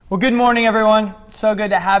Well, good morning, everyone. So good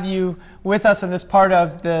to have you with us in this part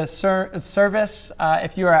of the service.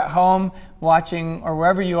 If you are at home watching or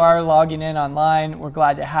wherever you are logging in online, we're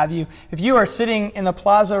glad to have you. If you are sitting in the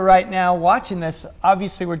plaza right now watching this,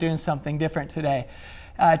 obviously we're doing something different today.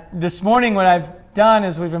 This morning, what I've done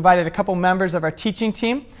is we've invited a couple members of our teaching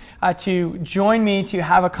team to join me to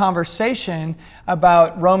have a conversation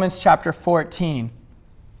about Romans chapter 14.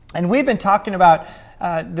 And we've been talking about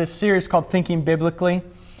this series called Thinking Biblically.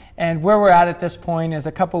 And where we're at this point is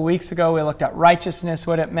a couple weeks ago, we looked at righteousness,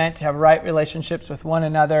 what it meant to have right relationships with one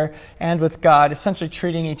another and with God, essentially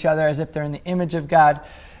treating each other as if they're in the image of God.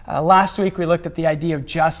 Last week, we looked at the idea of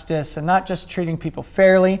justice and not just treating people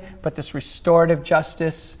fairly, but this restorative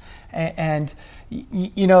justice. And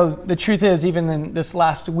you know, the truth is, even in this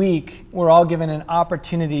last week, we're all given an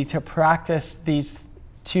opportunity to practice these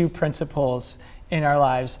two principles in our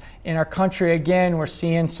lives. In our country, again, we're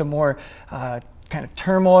seeing some more kind of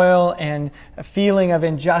turmoil and a feeling of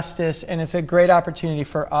injustice, and it's a great opportunity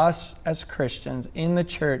for us as Christians in the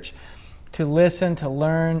church to listen, to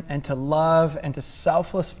learn, and to love, and to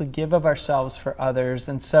selflessly give of ourselves for others.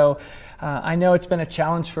 And so I know it's been a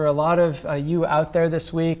challenge for a lot of you out there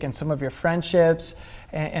this week and some of your friendships,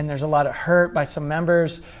 and there's a lot of hurt by some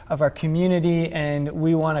members of our community, and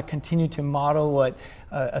we want to continue to model what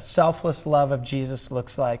a selfless love of Jesus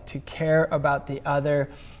looks like, to care about the other,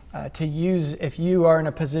 to use, if you are in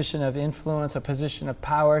a position of influence, a position of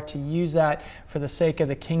power, to use that for the sake of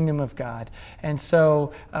the kingdom of God. And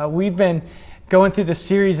so we've been going through the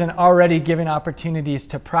series and already giving opportunities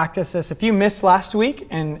to practice this. If you missed last week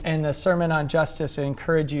and the sermon on justice, I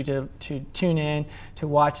encourage you to tune in, to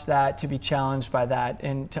watch that, to be challenged by that,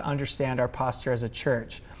 and to understand our posture as a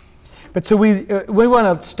church. But so we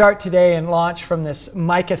want to start today and launch from this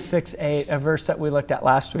Micah 6:8, a verse that we looked at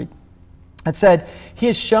last week. It said, "He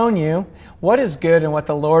has shown you what is good and what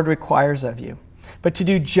the Lord requires of you, but to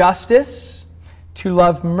do justice, to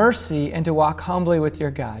love mercy, and to walk humbly with your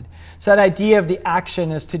God." So that idea of the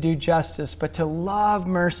action is to do justice, but to love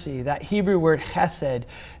mercy, that Hebrew word chesed,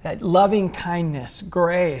 that loving kindness,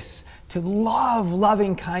 grace, to love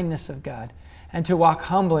loving kindness of God, and to walk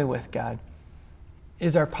humbly with God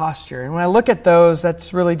is our posture. And when I look at those,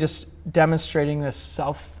 that's really just demonstrating this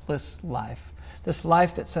selfless life. This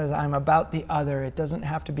life that says, I'm about the other. It doesn't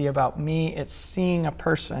have to be about me. It's seeing a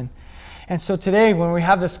person. And so today, when we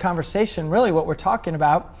have this conversation, really what we're talking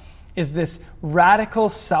about is this radical,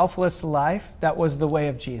 selfless life that was the way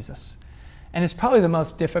of Jesus. And it's probably the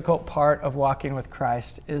most difficult part of walking with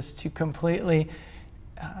Christ, is to completely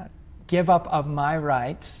give up of my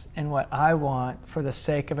rights and what I want for the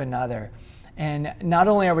sake of another. And not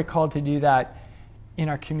only are we called to do that in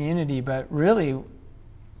our community, but really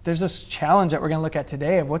there's this challenge that we're going to look at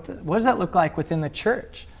today of what does that look like within the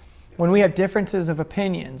church? When we have differences of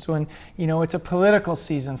opinions, when it's a political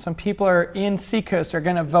season, some people are in Seacoast are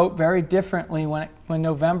going to vote very differently when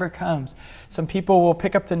November comes. Some people will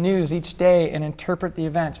pick up the news each day and interpret the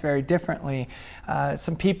events very differently.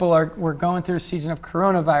 Some people we're going through a season of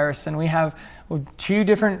coronavirus, and we have two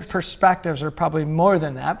different perspectives, or probably more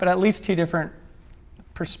than that, but at least two different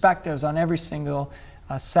perspectives on every single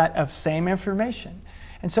set of same information.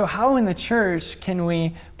 And so how in the church can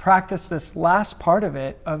we practice this last part of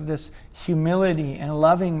it, of this humility and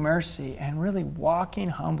loving mercy and really walking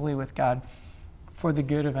humbly with God for the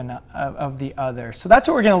good of the other? So that's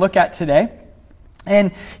what we're going to look at today.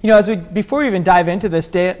 And before we even dive into this,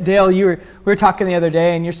 Dale, we were talking the other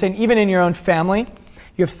day, and you're saying even in your own family,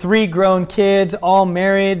 you have 3 grown kids, all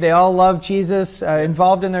married, they all love Jesus,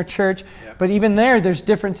 involved in their church. Yep. But even there's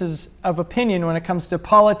differences of opinion when it comes to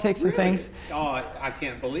politics and things. Oh, I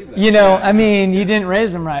can't believe that. You didn't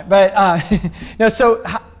raise them right. But so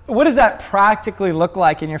what does that practically look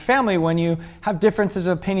like in your family when you have differences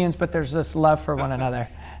of opinions, but there's this love for one another?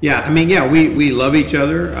 We love each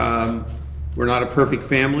other. We're not a perfect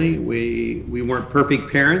family. We weren't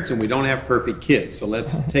perfect parents, and we don't have perfect kids. So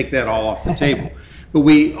let's take that all off the table. But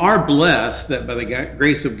we are blessed that by the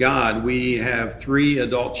grace of God, we have 3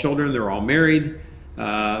 adult children. They're all married,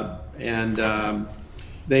 and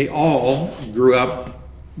they all grew up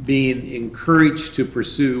being encouraged to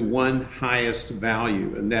pursue one highest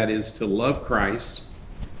value, and that is to love Christ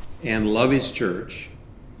and love His church,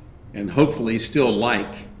 and hopefully still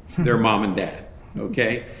like their mom and dad,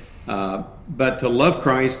 okay? But to love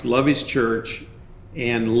Christ, love His church,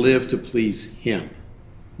 and live to please Him,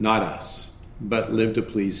 not us, but live to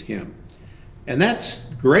please Him. And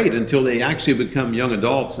that's great until they actually become young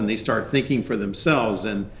adults and they start thinking for themselves,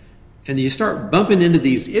 and you start bumping into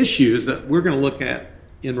these issues that we're going to look at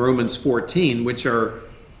in Romans 14, which are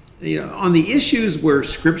On the issues where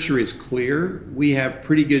Scripture is clear, we have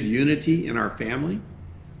pretty good unity in our family.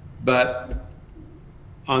 But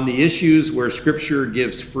on the issues where Scripture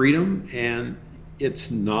gives freedom and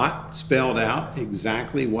it's not spelled out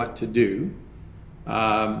exactly what to do,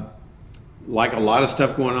 like a lot of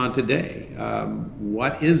stuff going on today,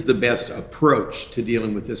 what is the best approach to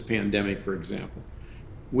dealing with this pandemic, for example?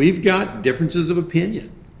 We've got differences of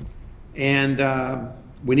opinion, and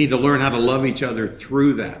we need to learn how to love each other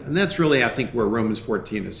through that. And that's really, I think, where Romans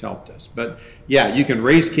 14 has helped us. But yeah, you can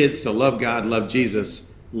raise kids to love God, love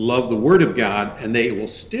Jesus, love the Word of God, and they will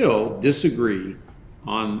still disagree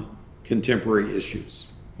on contemporary issues.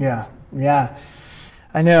 Yeah.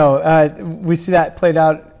 I know. We see that played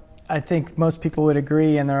out. I think most people would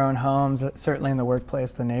agree in their own homes, certainly in the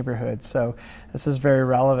workplace, the neighborhood. So this is very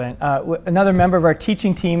relevant. Another member of our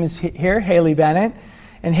teaching team is here, Haley Bennett.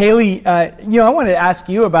 And Haley, I wanted to ask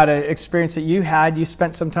you about an experience that you had. You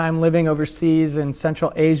spent some time living overseas in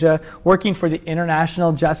Central Asia, working for the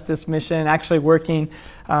International Justice Mission, actually working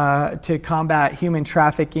to combat human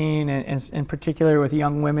trafficking, and in particular with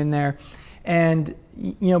young women there. And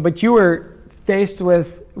but you were faced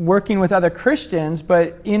with working with other Christians,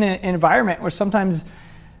 but in an environment where sometimes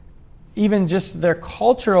even just their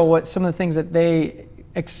cultural, some of the things that they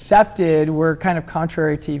accepted were kind of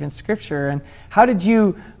contrary to even Scripture. And how did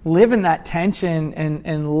you live in that tension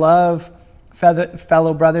and love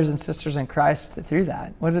fellow brothers and sisters in Christ through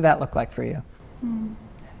that? What did that look like for you?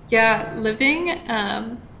 Yeah, living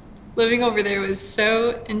over there was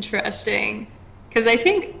so interesting, because I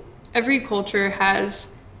think every culture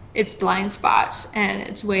has its blind spots and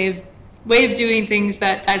its way of doing things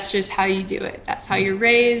that's just how you do it. That's how you're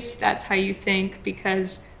raised, that's how you think,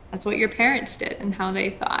 because that's what your parents did and how they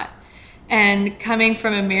thought. And coming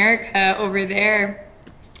from America over there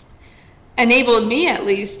enabled me, at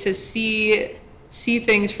least, to see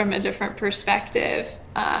things from a different perspective.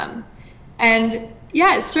 And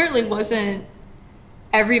yeah, it certainly wasn't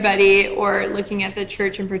everybody, or looking at the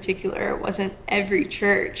church in particular, it wasn't every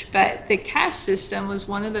church, but the caste system was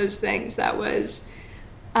one of those things that was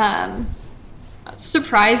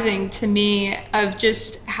surprising to me, of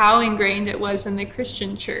just how ingrained it was in the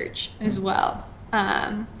Christian church as well.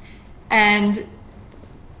 And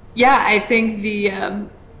yeah, I think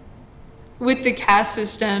with the caste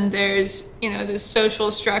system, there's this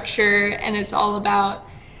social structure, and it's all about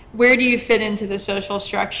where do you fit into the social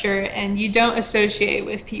structure, and you don't associate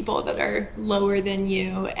with people that are lower than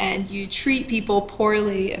you, and you treat people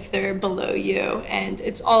poorly if they're below you, and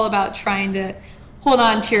it's all about trying to hold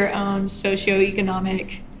on to your own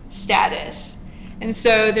socioeconomic status. And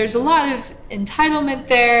so there's a lot of entitlement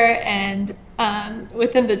there, and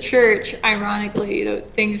within the church, ironically, the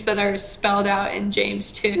things that are spelled out in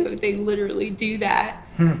James 2, they literally do that.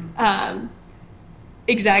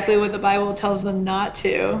 Exactly what the Bible tells them not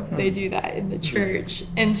to, they do that in the church.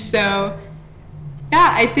 And so, yeah,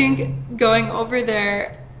 I think going over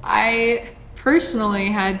there, I personally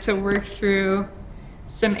had to work through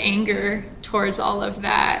some anger towards all of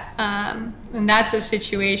that. And that's a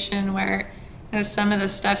situation where some of the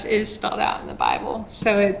stuff is spelled out in the Bible.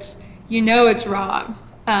 So it's wrong.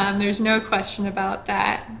 There's no question about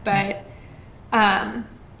that. But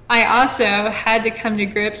I also had to come to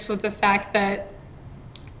grips with the fact that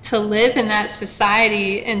to live in that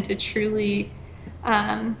society and to truly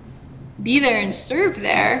be there and serve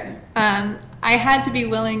there, I had to be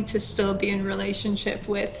willing to still be in relationship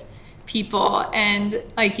with people. And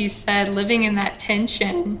like you said, living in that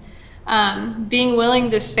tension, being willing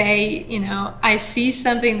to say, I see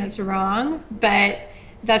something that's wrong, but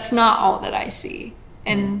that's not all that I see.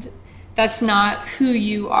 And that's not who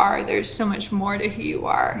you are. There's so much more to who you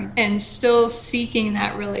are. And still seeking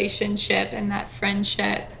that relationship and that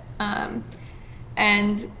friendship.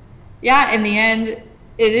 And yeah, in the end,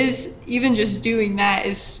 it is, even just doing that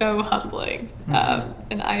is so humbling.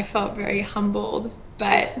 And I felt very humbled,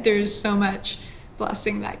 but there's so much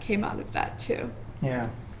blessing that came out of that too. Yeah.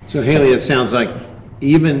 So Haley, it sounds like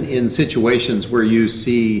even in situations where you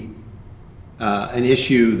see an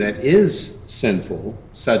issue that is sinful,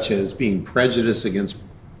 such as being prejudiced against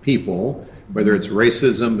people, whether it's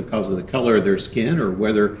racism because of the color of their skin, or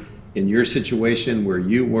whether in your situation where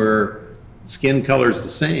you were, skin color is the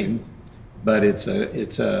same, but it's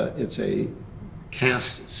a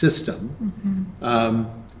caste system.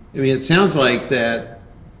 It sounds like that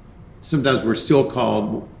sometimes we're still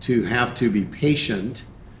called to have to be patient.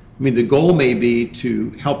 The goal may be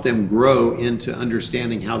to help them grow into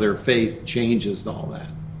understanding how their faith changes all that.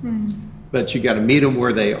 But you got to meet them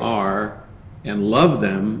where they are and love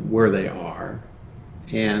them where they are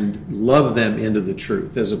and love them into the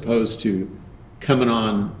truth, as opposed to coming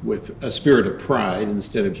on with a spirit of pride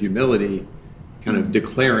instead of humility, kind of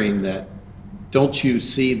declaring that, don't you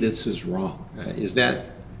see this is wrong? Is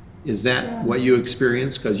that what you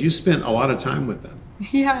experienced? Because you spent a lot of time with them.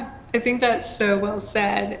 Yeah, I think that's so well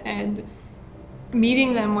said. And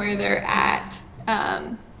meeting them where they're at,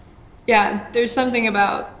 there's something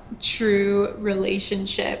about true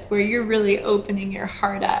relationship where you're really opening your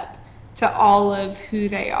heart up to all of who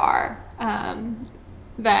they are.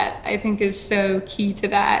 That I think is so key to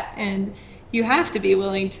that. And you have to be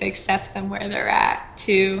willing to accept them where they're at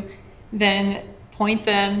to then point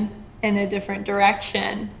them in a different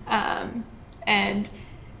direction. And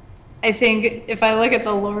I think if I look at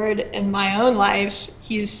the Lord in my own life,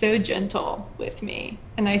 he is so gentle with me.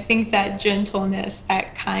 And I think that gentleness,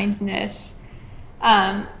 that kindness,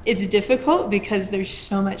 it's difficult because there's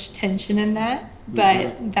so much tension in that,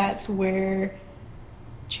 but that's where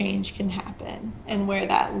change can happen and where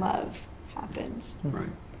that love happens. Right.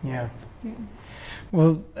 Yeah.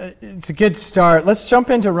 Well, it's a good start. Let's jump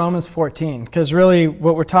into Romans 14, because really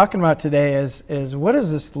what we're talking about today is what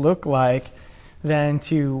does this look like then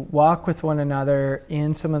to walk with one another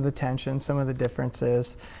in some of the tension, some of the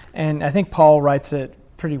differences. And I think Paul writes it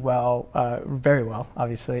pretty well, very well,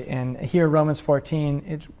 obviously. And here, Romans 14,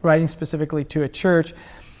 it's writing specifically to a church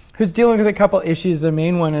who's dealing with a couple issues. The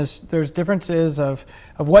main one is there's differences of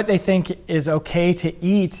what they think is okay to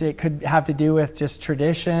eat. It could have to do with just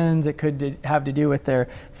traditions. It could have to do with their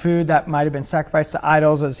food that might have been sacrificed to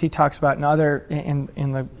idols, as he talks about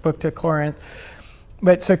in the book to Corinth.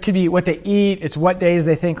 But so it could be what they eat. It's what days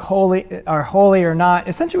they think are holy or not.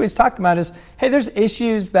 Essentially what he's talking about is, hey, there's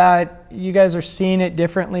issues that you guys are seeing it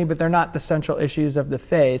differently, but they're not the central issues of the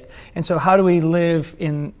faith. And so how do we live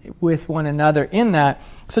with one another in that?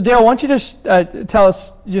 So Dale, why don't you just tell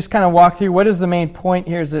us, just kind of walk through what is the main point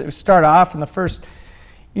here? Is that we start off in the first,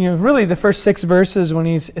 really the first 6 verses when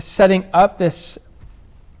he's setting up this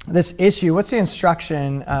issue. What's the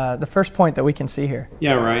instruction, the first point that we can see here?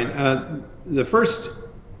 Yeah, Ryan. The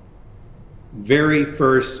very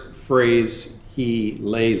first phrase he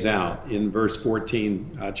lays out in verse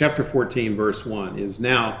 14, chapter 14, verse 1, is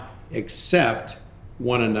now accept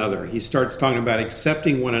one another. He starts talking about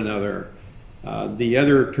accepting one another. The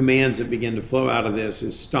other commands that begin to flow out of this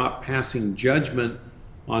is stop passing judgment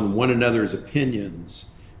on one another's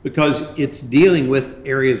opinions, because it's dealing with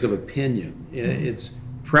areas of opinion. It's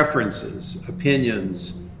preferences,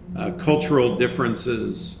 opinions, cultural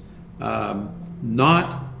differences,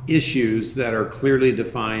 not issues that are clearly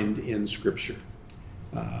defined in Scripture.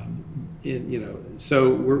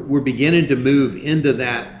 So we're beginning to move into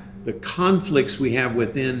that, the conflicts we have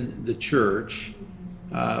within the church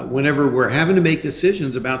whenever we're having to make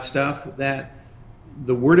decisions about stuff that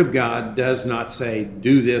the Word of God does not say,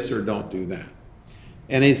 do this or don't do that.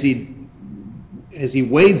 And as he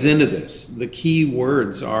wades into this, the key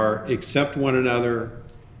words are accept one another,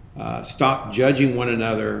 stop judging one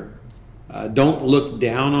another, don't look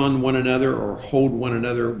down on one another or hold one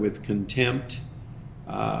another with contempt.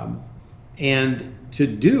 And to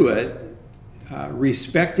do it,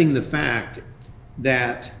 respecting the fact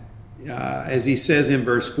that, as he says in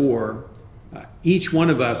verse 4, each one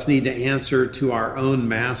of us need to answer to our own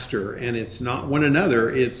master, and it's not one another,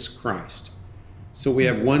 it's Christ. So we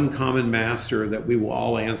have one common master that we will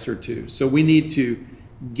all answer to. So we need to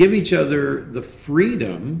give each other the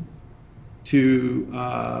freedom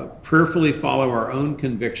to prayerfully follow our own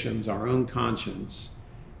convictions, our own conscience,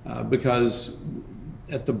 because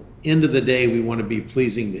at the end of the day, we want to be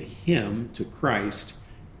pleasing to Him, to Christ,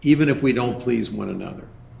 even if we don't please one another.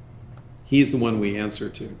 He's the one we answer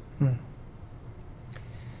to.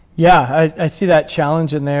 Yeah, I see that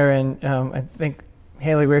challenge in there, and I think,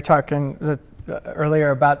 Haley, we were talking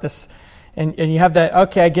earlier about this, and you have that,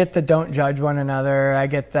 okay, I get the don't judge one another, I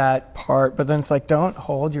get that part, but then it's like, don't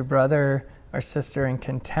hold your brother or sister in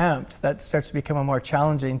contempt. That starts to become a more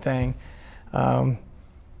challenging thing. How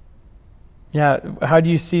do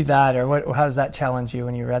you see that, or how does that challenge you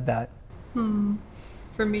when you read that?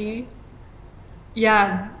 For me,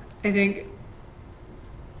 I think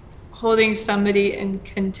holding somebody in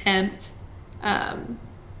contempt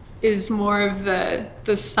is more of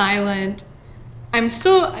the silent, I'm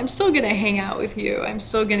still gonna hang out with you. I'm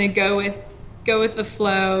still gonna go with the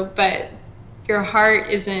flow, but your heart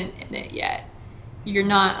isn't in it yet. You're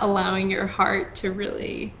not allowing your heart to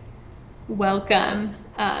really welcome,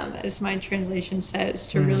 as my translation says,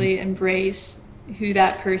 to really embrace who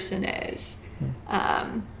that person is.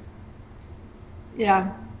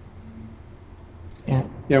 Yeah,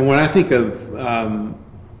 when I think of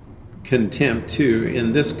contempt too,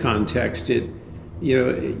 in this context,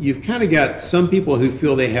 you've kind of got some people who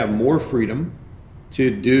feel they have more freedom to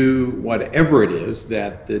do whatever it is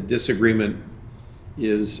that the disagreement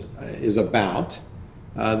is about.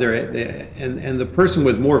 And the person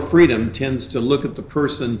with more freedom tends to look at the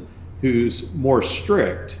person who's more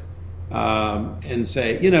strict and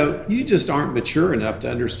say, you just aren't mature enough to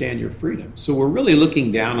understand your freedom. So we're really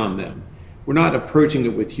looking down on them. We're not approaching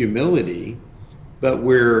it with humility, but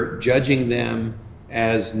we're judging them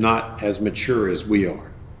as not as mature as we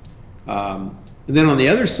are. And then on the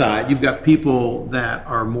other side, you've got people that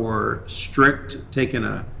are more strict, taking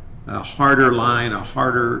a harder line, a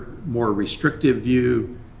harder, more restrictive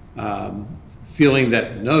view, feeling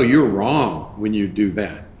that, no, you're wrong when you do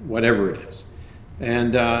that, whatever it is.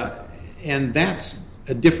 And that's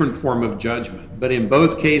a different form of judgment. But in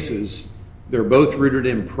both cases, they're both rooted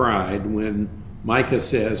in pride when Micah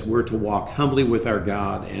says we're to walk humbly with our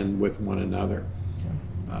God and with one another.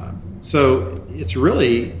 So it's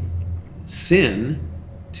really sin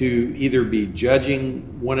to either be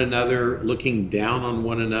judging one another, looking down on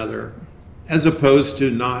one another, as opposed to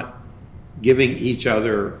not giving each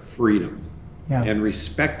other freedom and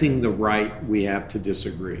respecting the right we have to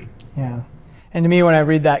disagree. Yeah. And to me, when I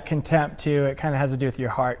read that contempt too, it kind of has to do with your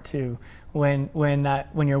heart too. When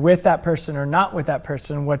you're with that person or not with that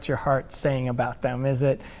person, what's your heart saying about them? Is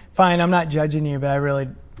it, fine, I'm not judging you, but I really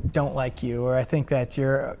don't like you, or I think that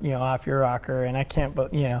you're off your rocker, and I can't,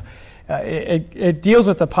 it deals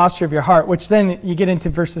with the posture of your heart, which then you get into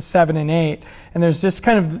verses 7 and 8, and there's just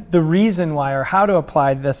kind of the reason why, or how to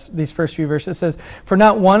apply these first few verses. It says, "For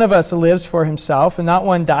not one of us lives for himself, and not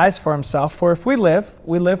one dies for himself. For if we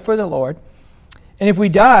live for the Lord. And if we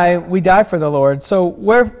die for the Lord. So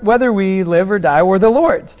whether we live or die, we're the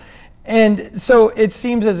Lord's." And so it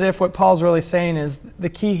seems as if what Paul's really saying is the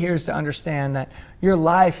key here is to understand that your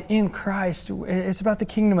life in Christ, it's about the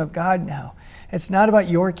kingdom of God now. It's not about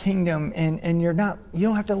your kingdom, and you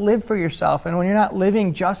don't have to live for yourself. And when you're not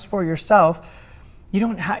living just for yourself, you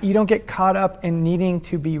don't get caught up in needing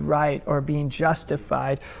to be right or being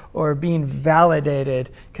justified or being validated,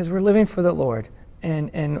 because we're living for the Lord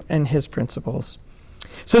and his principles.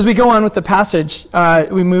 So as we go on with the passage,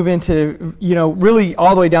 we move into, really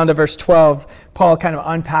all the way down to verse 12. Paul kind of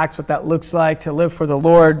unpacks what that looks like to live for the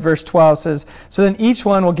Lord. Verse 12 says, "So then each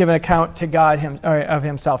one will give an account to God of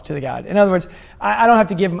himself to the God." In other words, I don't have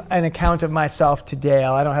to give an account of myself to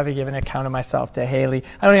Dale. I don't have to give an account of myself to Haley.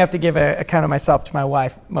 I don't have to give an account of myself to my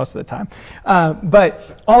wife most of the time.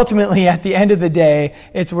 But ultimately, at the end of the day,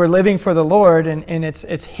 we're living for the Lord, and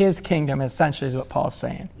it's his kingdom, essentially, is what Paul's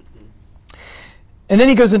saying. And then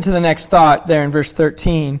he goes into the next thought there in verse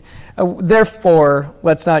 13. "Therefore,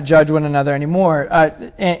 let's not judge one another anymore."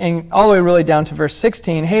 And all the way really down to verse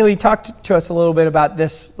 16. Haley, talk to us a little bit about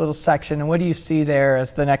this little section, and what do you see there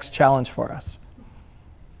as the next challenge for us?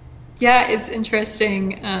 Yeah, it's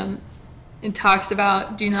interesting. It talks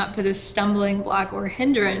about do not put a stumbling block or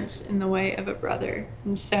hindrance in the way of a brother.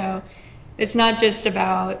 And so it's not just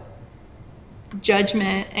about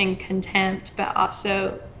judgment and contempt, but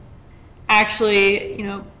also actually,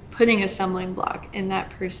 putting a stumbling block in that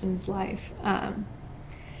person's life.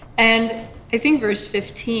 And I think verse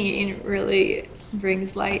 15 really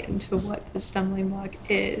brings light into what the stumbling block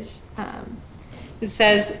is. It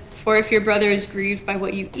says, "For if your brother is grieved by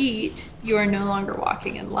what you eat, you are no longer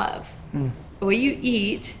walking in love. But what you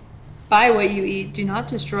eat, by what you eat, do not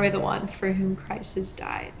destroy the one for whom Christ has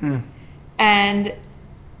died." And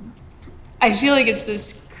I feel like it's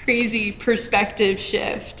this crazy perspective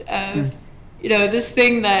shift of, this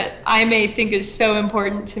thing that I may think is so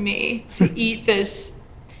important to me, to eat this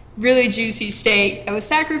really juicy steak that was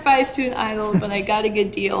sacrificed to an idol, but I got a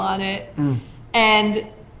good deal on it. And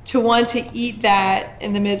to want to eat that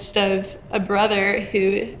in the midst of a brother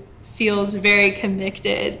who feels very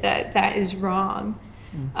convicted that that is wrong,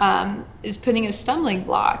 is putting a stumbling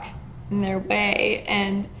block in their way.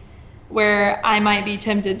 And where I might be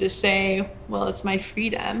tempted to say, well, it's my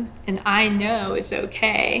freedom, and I know it's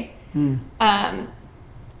okay.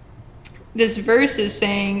 This verse is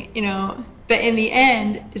saying, but in the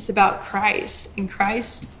end, it's about Christ, and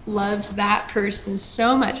Christ loves that person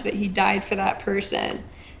so much that he died for that person.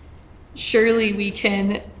 Surely we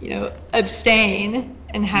can, abstain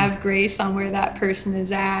and have grace on where that person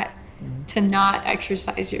is at to not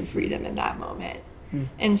exercise your freedom in that moment.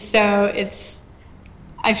 And so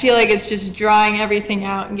I feel like it's just drawing everything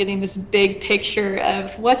out and getting this big picture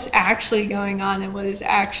of what's actually going on and what is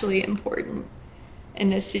actually important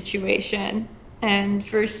in this situation. And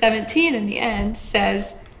verse 17 in the end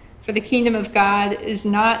says, "For the kingdom of God is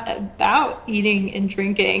not about eating and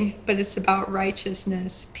drinking, but it's about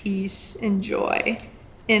righteousness, peace, and joy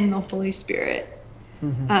in the Holy Spirit."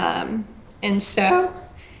 And so,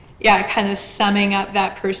 yeah, kind of summing up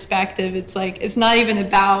that perspective, it's like, it's not even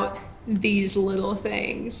about these little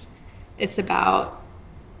things. It's about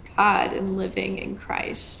God and living in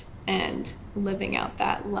Christ and living out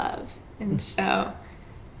that love. And so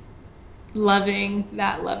loving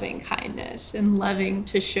that loving kindness and loving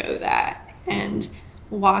to show that and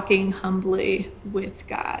walking humbly with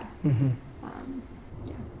God.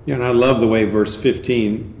 Yeah, and I love the way verse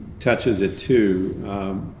 15 touches it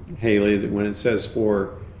too, Haley, that when it says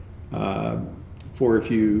for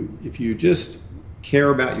if you just care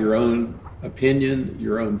about your own opinion,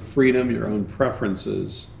 your own freedom, your own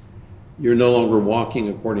preferences, you're no longer walking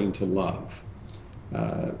according to love.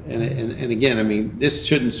 And again, I mean, this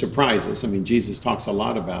shouldn't surprise us. I mean, Jesus talks a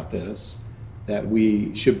lot about this, that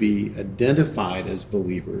we should be identified as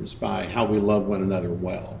believers by how we love one another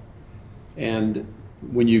well. And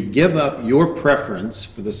when you give up your preference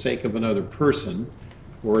for the sake of another person,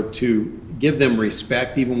 or to give them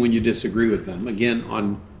respect even when you disagree with them, again,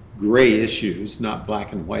 on gray issues, not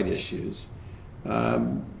black and white issues,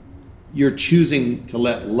 you're choosing to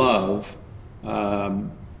let love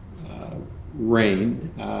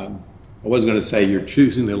reign. I was going to say you're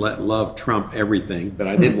choosing to let love trump everything, but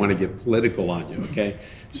I didn't want to get political on you, okay?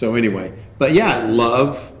 So anyway, but yeah,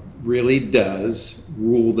 love really does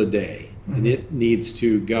rule the day, and it needs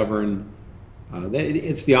to govern.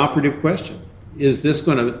 It's the operative question. Is this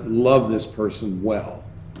going to love this person well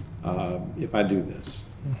if I do this?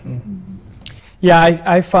 Yeah,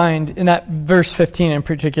 I find in that verse 15 in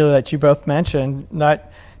particular that you both mentioned,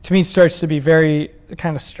 that to me starts to be very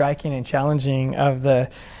kind of striking and challenging of the,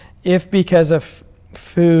 if because of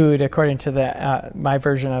food, according to the my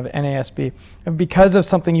version of NASB, because of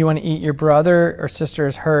something you want to eat, your brother or sister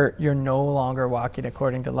is hurt, you're no longer walking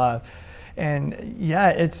according to love. And yeah,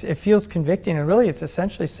 it feels convicting, and really it's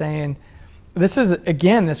essentially saying, this is,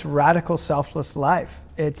 again, this radical selfless life.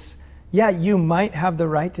 It's, yeah, you might have the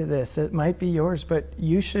right to this. It might be yours, but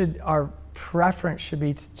our preference should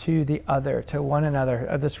be to the other, to one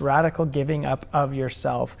another, this radical giving up of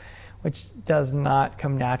yourself, which does not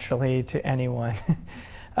come naturally to anyone.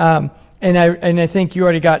 And I think you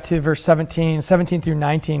already got to verse 17 through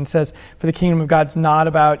 19 says, for the kingdom of God's not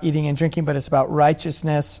about eating and drinking, but it's about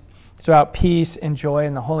righteousness. It's about peace and joy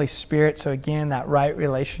in the Holy Spirit. So again, that right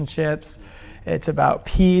relationships. It's about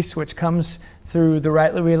peace, which comes through the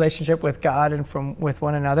right relationship with God and with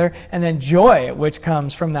one another, and then joy, which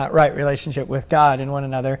comes from that right relationship with God and one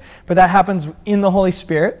another. But that happens in the Holy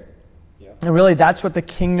Spirit. Yeah. And really, that's what the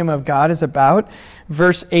kingdom of God is about.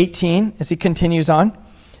 Verse 18, as he continues on,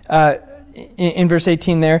 in verse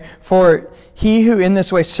 18 there, for he who in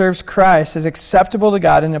this way serves Christ is acceptable to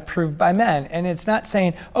God and approved by men. And it's not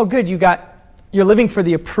saying, oh, good, you're living for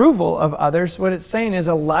the approval of others. What it's saying is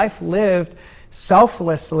a life lived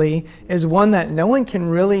selflessly is one that no one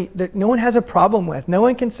has a problem with. No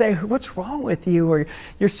one can say, what's wrong with you? Or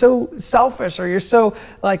you're so selfish, or you're so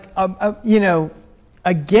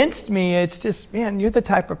against me. It's just, man, you're the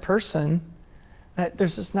type of person that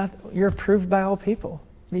you're approved by all people.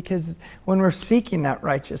 Because when we're seeking that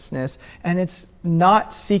righteousness, and it's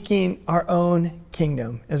not seeking our own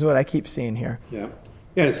kingdom, is what I keep seeing here. Yeah.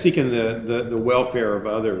 Yeah, it's seeking the welfare of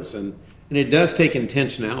others, and it does take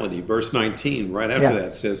intentionality. Verse 19, right after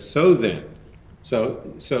that, says, so then. So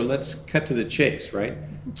let's cut to the chase, right?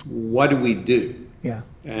 What do we do? Yeah.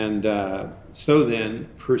 And so then,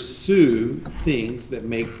 pursue things that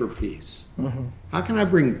make for peace. Mm-hmm. How can I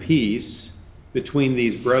bring peace between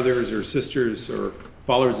these brothers or sisters or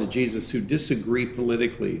followers of Jesus who disagree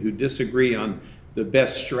politically, who disagree on the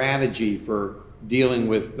best strategy for dealing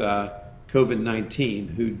with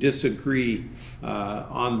COVID-19, who disagree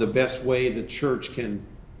on the best way the church can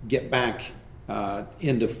get back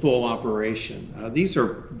into full operation? These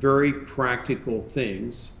are very practical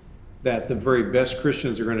things that the very best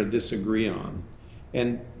Christians are going to disagree on.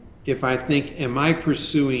 And if I think, am I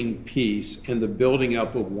pursuing peace and the building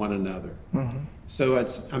up of one another? Mm-hmm. So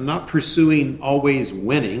I'm not pursuing always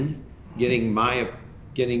winning,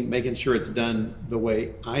 making sure it's done the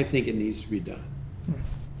way I think it needs to be done.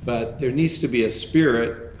 But there needs to be a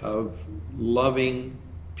spirit of loving,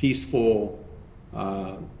 peaceful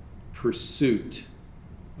pursuit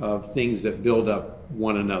of things that build up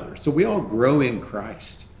one another. So we all grow in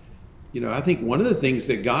Christ. I think one of the things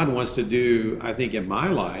that God wants to do, I think, in my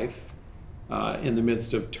life, in the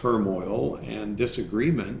midst of turmoil and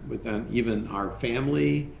disagreement within even our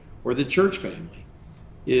family or the church family,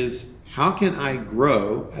 is how can I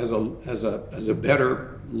grow as a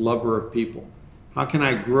better lover of people? How can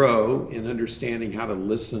I grow in understanding how to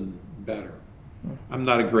listen better? I'm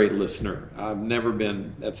not a great listener.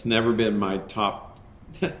 That's never been my top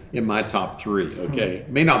in my top 3, okay?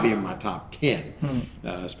 May not be in my top 10,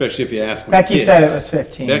 especially if you ask my Becky kids. said it was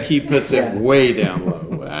 15. Becky puts it way down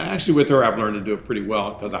low. Actually, with her, I've learned to do it pretty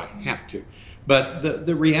well because I have to. But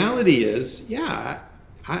the reality is,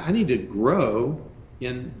 I need to grow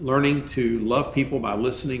in learning to love people by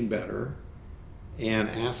listening better and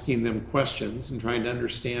asking them questions and trying to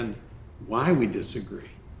understand why we disagree.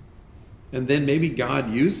 And then maybe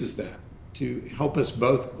God uses that to help us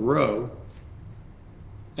both grow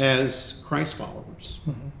as Christ followers.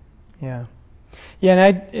 Yeah. Yeah,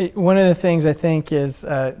 and one of the things I think is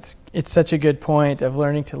it's such a good point of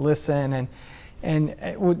learning to listen, and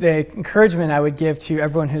the encouragement I would give to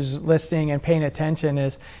everyone who's listening and paying attention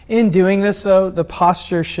is, in doing this though, the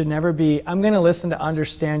posture should never be, I'm going to listen to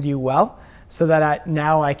understand you well, so that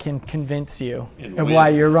now I can convince you of why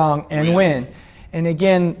you're wrong and win. And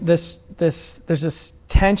again, there's this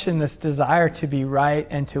tension, this desire to be right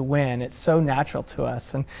and to win. It's so natural to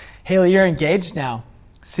us. And Haley, you're engaged now.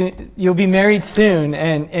 Soon, you'll be married soon,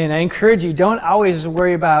 and I encourage you, don't always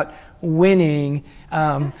worry about winning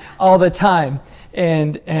all the time.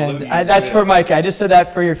 And that's for Micah. I just said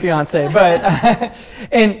that for your fiance. But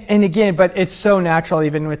and again, but it's so natural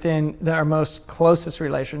even within our most closest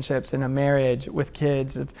relationships in a marriage with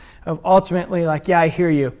kids of ultimately like, yeah, I hear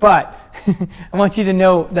you, but I want you to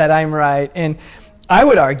know that I'm right. And I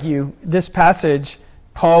would argue this passage,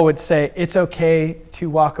 Paul would say it's okay to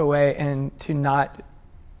walk away and to not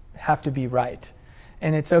have to be right,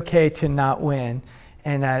 and it's okay to not win.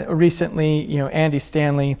 And recently, Andy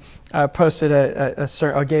Stanley posted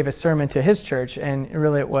gave a sermon to his church, and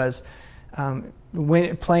really it was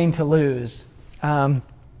playing to lose. And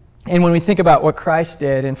when we think about what Christ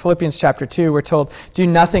did in Philippians chapter 2, we're told, do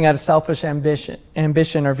nothing out of selfish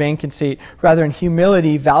ambition or vain conceit. Rather, in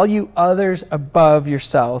humility, value others above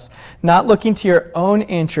yourselves, not looking to your own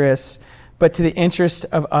interests, but to the interest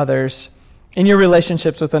of others. In your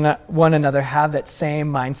relationships with one another, have that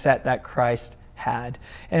same mindset that Christ had.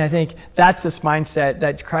 And I think that's this mindset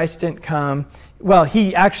that Christ didn't come, well,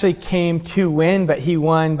 he actually came to win, but he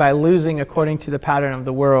won by losing according to the pattern of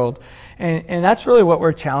the world. And that's really what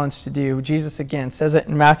we're challenged to do. Jesus again says it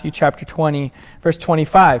in Matthew chapter 20, verse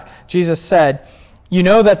 25. Jesus said, you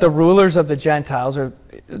know that the rulers of the Gentiles, or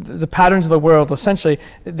the patterns of the world, essentially,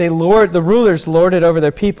 the rulers lord it over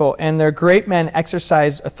their people, and their great men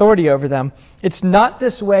exercise authority over them. It's not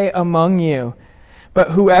this way among you.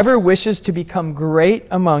 But whoever wishes to become great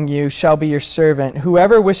among you shall be your servant.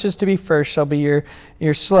 Whoever wishes to be first shall be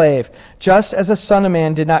your slave. Just as the Son of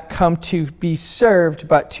Man did not come to be served,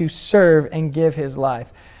 but to serve and give his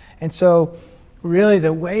life. And so, really,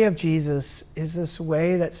 the way of Jesus is this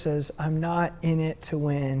way that says, I'm not in it to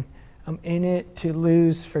win. I'm in it to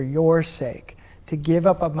lose for your sake, to give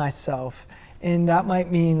up of myself. And that might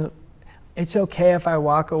mean it's okay if I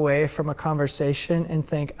walk away from a conversation and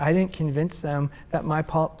think, I didn't convince them that my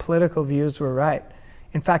political views were right.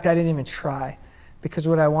 In fact, I didn't even try, because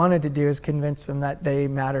what I wanted to do is convince them that they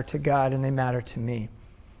matter to God and they matter to me.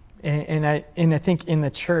 And I think in the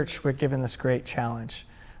church, we're given this great challenge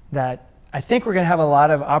that I think we're going to have a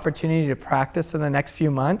lot of opportunity to practice in the next few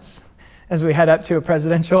months as we head up to a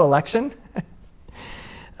presidential election.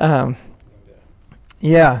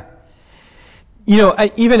 Yeah.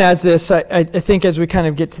 Even as this, I think as we kind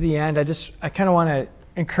of get to the end, I kind of want to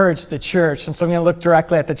encourage the church. And so I'm going to look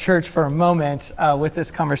directly at the church for a moment with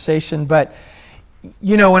this conversation. But,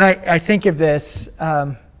 when I think of this,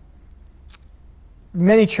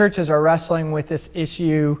 many churches are wrestling with this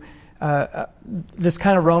issue, this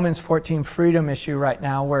kind of Romans 14 freedom issue right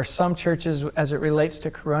now, where some churches, as it relates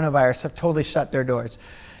to coronavirus, have totally shut their doors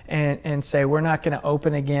and say, we're not going to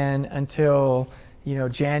open again until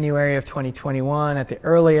January of 2021 at the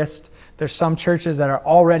earliest. There's some churches that are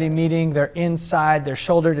already meeting. They're inside. They're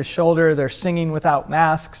shoulder to shoulder. They're singing without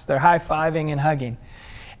masks. They're high-fiving and hugging.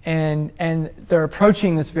 And they're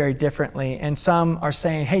approaching this very differently. And some are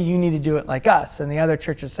saying, hey, you need to do it like us. And the other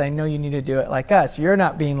church is saying, no, you need to do it like us. You're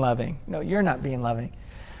not being loving. No, you're not being loving.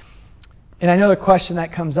 And I know the question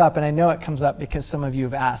that comes up, and I know it comes up because some of you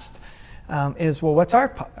have asked, is, well,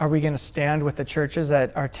 are we going to stand with the churches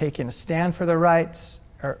that are taking a stand for their rights,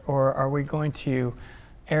 or are we going to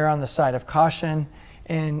err on the side of caution?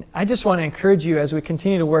 And I just want to encourage you as we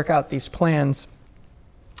continue to work out these plans.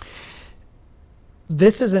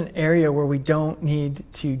 This is an area where we don't need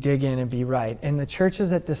to dig in and be right. And the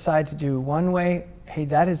churches that decide to do one way, hey,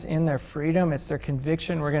 that is in their freedom. It's their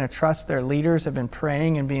conviction. We're going to trust their leaders have been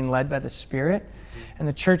praying and being led by the Spirit. And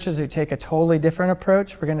the churches who take a totally different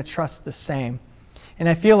approach, we're going to trust the same. And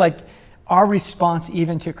I feel like our response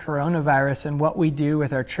even to coronavirus and what we do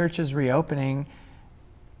with our churches reopening,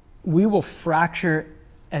 we will fracture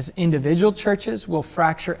as individual churches, we'll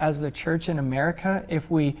fracture as the church in America if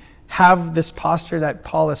we have this posture that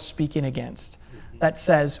Paul is speaking against, that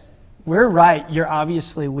says, we're right, you're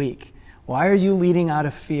obviously weak. Why are you leading out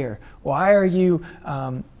of fear? Why are you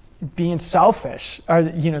being selfish? Or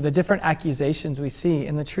the different accusations we see.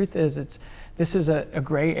 And the truth is, this is a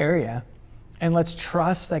gray area. And let's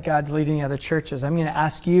trust that God's leading the other churches. I'm going to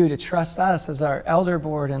ask you to trust us as our elder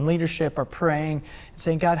board and leadership are praying and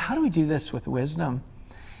saying, God, how do we do this with wisdom?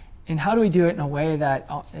 And how do we do it in a way that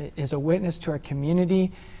is a witness to our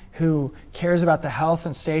community, who cares about the health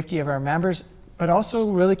and safety of our members, but also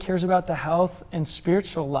really cares about the health and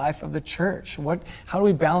spiritual life of the church? How do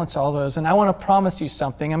we balance all those? And I want to promise you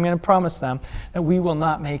something. I'm going to promise them that we will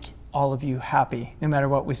not make all of you happy, no matter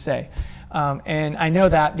what we say. And I know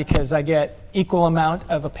that because I get equal amount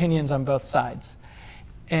of opinions on both sides.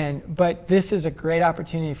 But this is a great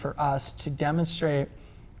opportunity for us to demonstrate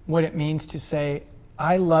what it means to say,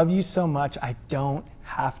 I love you so much, I don't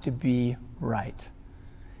have to be right.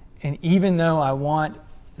 And even though I want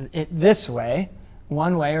it this way,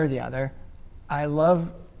 one way or the other, I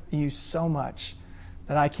love you so much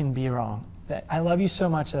that I can be wrong. That I love you so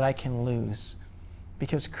much that I can lose.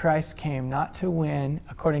 Because Christ came not to win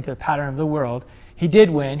according to the pattern of the world. He did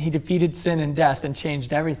win. He defeated sin and death and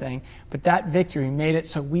changed everything. But that victory made it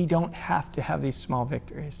so we don't have to have these small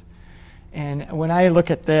victories. And when I look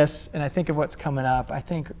at this and I think of what's coming up, I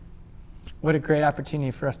think what a great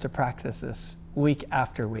opportunity for us to practice this week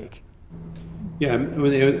after week. Yeah, I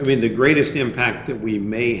mean, the greatest impact that we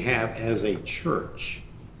may have as a church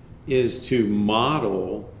is to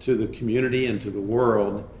model to the community and to the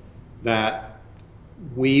world that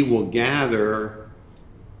we will gather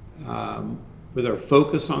with our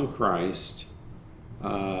focus on Christ,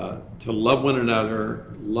 to love one another,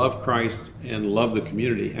 love Christ, and love the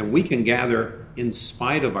community. And we can gather in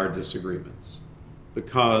spite of our disagreements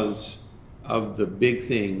because of the big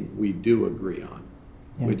thing we do agree on,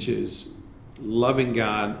 which is loving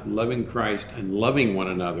God, loving Christ, and loving one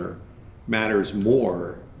another matters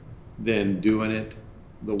more than doing it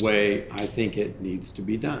the way I think it needs to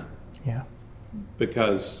be done. Yeah.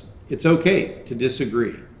 Because it's okay to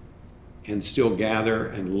disagree and still gather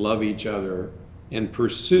and love each other and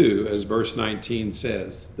pursue, as verse 19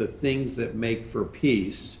 says, the things that make for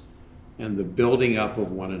peace and the building up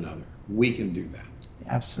of one another. We can do that.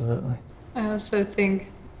 Absolutely. I also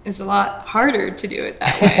think it's a lot harder to do it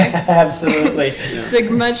that way. Absolutely. It's a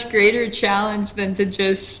much greater challenge than to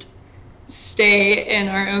just stay in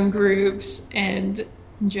our own groups and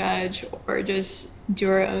judge or just do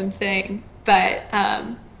our own thing. But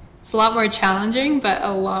it's a lot more challenging, but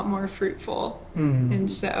a lot more fruitful. Mm-hmm.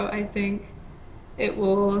 And so I think it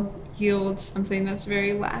will yield something that's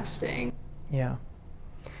very lasting. Yeah.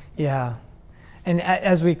 Yeah. And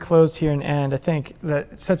as we close here and end, I think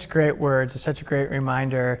that such great words, such a great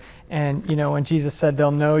reminder. And, when Jesus said, they'll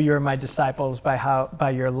know you're my disciples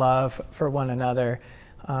by your love for one another.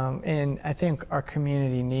 And I think our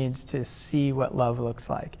community needs to see what love looks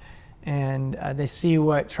like. And they see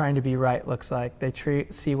what trying to be right looks like. They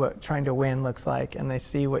see what trying to win looks like. And they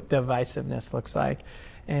see what divisiveness looks like.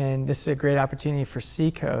 And this is a great opportunity for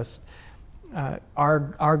Seacoast.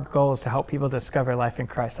 Our goal is to help people discover life in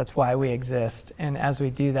Christ. That's why we exist. And as we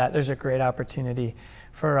do that, there's a great opportunity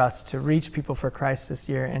for us to reach people for Christ this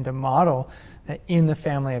year and to model that in the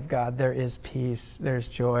family of God there is peace, there's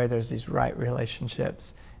joy, there's these right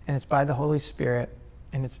relationships. And it's by the Holy Spirit,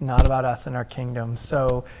 and it's not about us and our kingdom.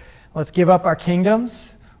 So let's give up our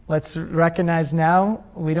kingdoms. Let's recognize now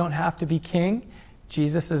we don't have to be king.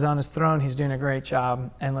 Jesus is on his throne. He's doing a great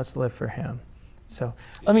job, and let's live for him. So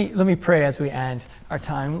let me pray as we end our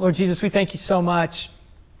time. Lord Jesus, we thank you so much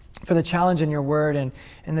for the challenge in your word. And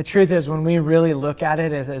the truth is, when we really look at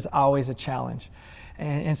it, it is always a challenge.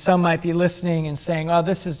 And some might be listening and saying, oh,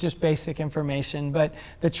 this is just basic information. But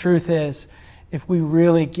the truth is, if we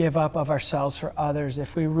really give up of ourselves for others,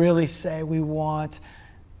 if we really say we want,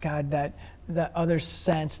 God, that others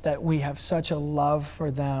sense that we have such a love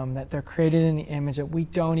for them, that they're created in the image, that we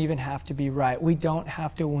don't even have to be right. We don't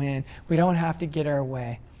have to win. We don't have to get our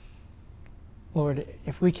way. Lord,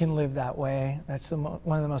 if we can live that way, that's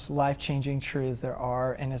one of the most life-changing truths there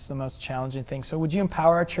are, and it's the most challenging thing. So would you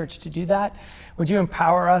empower our church to do that? Would you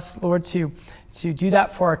empower us, Lord, to do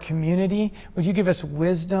that for our community? Would you give us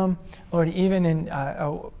wisdom, Lord, even in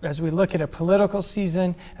as we look at a political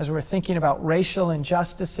season, as we're thinking about racial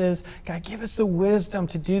injustices? God, give us the wisdom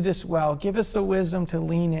to do this well. Give us the wisdom to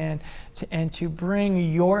lean in and to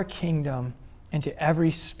bring your kingdom into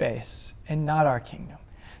every space and not our kingdom.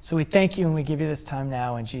 So we thank you and we give you this time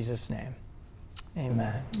now in Jesus' name.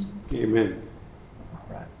 Amen. Amen.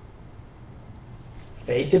 All right.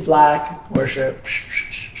 fade to black, worship,